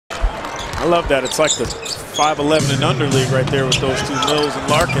I love that. It's like the 5'11" and under league right there with those two Mills and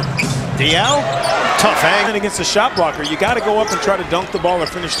Larkin. Diaw, tough hang. Against a shot blocker, you got to go up and try to dunk the ball or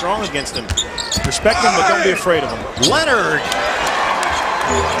finish strong against him. Respect him, but don't be afraid of him. Leonard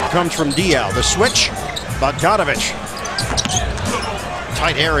comes from Diaw. The switch, Bogdanovich.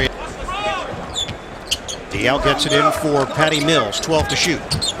 Tight area. Diaw gets it in for Patty Mills, 12 to shoot.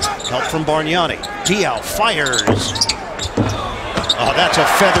 Help from Bargnani. Diaw fires. Oh, that's a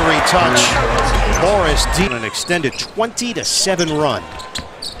feathery touch. Boris on an extended 20-7 run.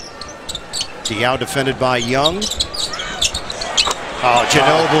 Diaw defended by Young. Oh,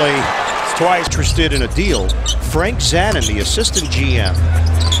 Ginobili twice interested in a deal. Frank Zanin, the assistant GM,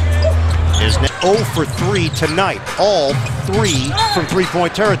 is now 0 for 3 tonight. All 3 from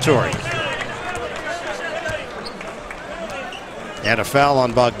three-point territory. And a foul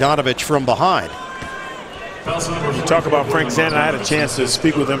on Bogdanovich from behind. You talk about Frank Zanin. I had a chance to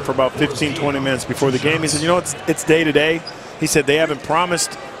speak with him for about 15-20 minutes before the game. He said, you know, it's day to day. He said they haven't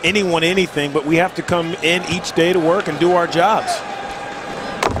promised anyone anything, but we have to come in each day to work and do our jobs.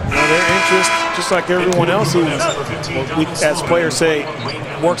 You know, their interest, just like everyone else who, as players say,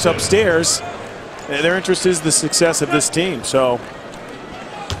 works upstairs, their interest is the success of this team. So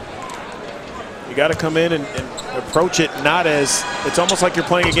you got to come in and approach it not as, it's almost like you're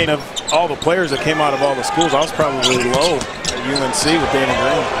playing a game of all the players that came out of all the schools. I was probably low at UNC with Danny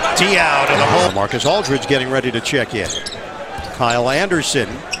Green. Diaw to the hole. Marcus Aldridge getting ready to check in. Kyle Anderson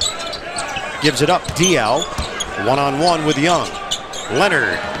gives it up. Diaw one-on-one with Young.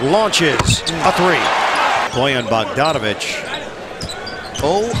 Leonard launches a 3. Bojan Bogdanovich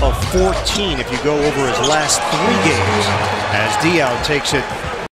 0 of 14 if you go over his last 3 games as Diaw takes it